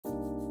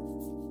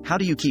How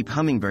do you keep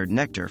hummingbird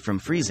nectar from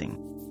freezing?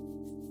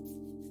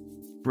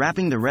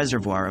 Wrapping the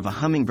reservoir of a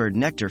hummingbird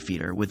nectar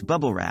feeder with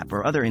bubble wrap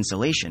or other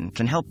insulation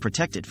can help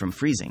protect it from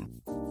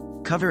freezing.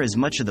 Cover as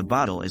much of the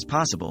bottle as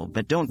possible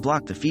but don't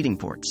block the feeding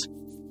ports.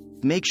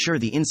 Make sure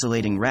the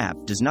insulating wrap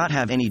does not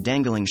have any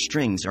dangling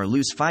strings or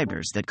loose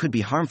fibers that could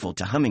be harmful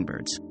to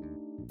hummingbirds.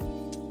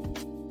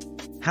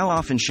 How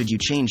often should you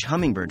change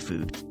hummingbird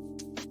food?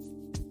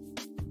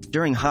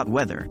 During hot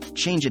weather,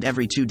 change it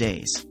every 2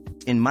 days.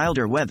 In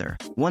milder weather,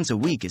 once a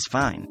week is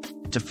fine.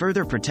 To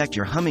further protect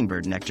your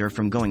hummingbird nectar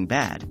from going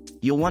bad,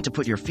 you'll want to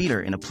put your feeder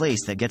in a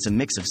place that gets a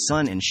mix of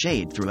sun and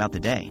shade throughout the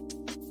day.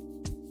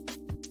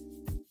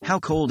 How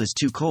cold is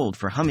too cold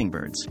for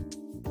hummingbirds?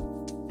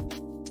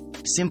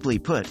 Simply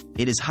put,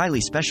 it is highly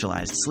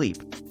specialized sleep.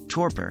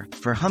 Torpor,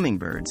 for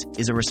hummingbirds,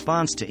 is a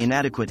response to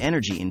inadequate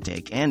energy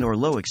intake and/or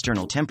low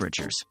external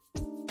temperatures.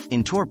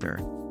 In torpor,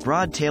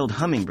 broad-tailed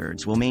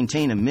hummingbirds will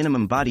maintain a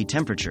minimum body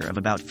temperature of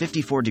about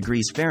 54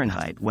 degrees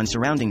Fahrenheit when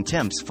surrounding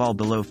temps fall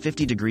below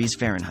 50 degrees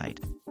Fahrenheit.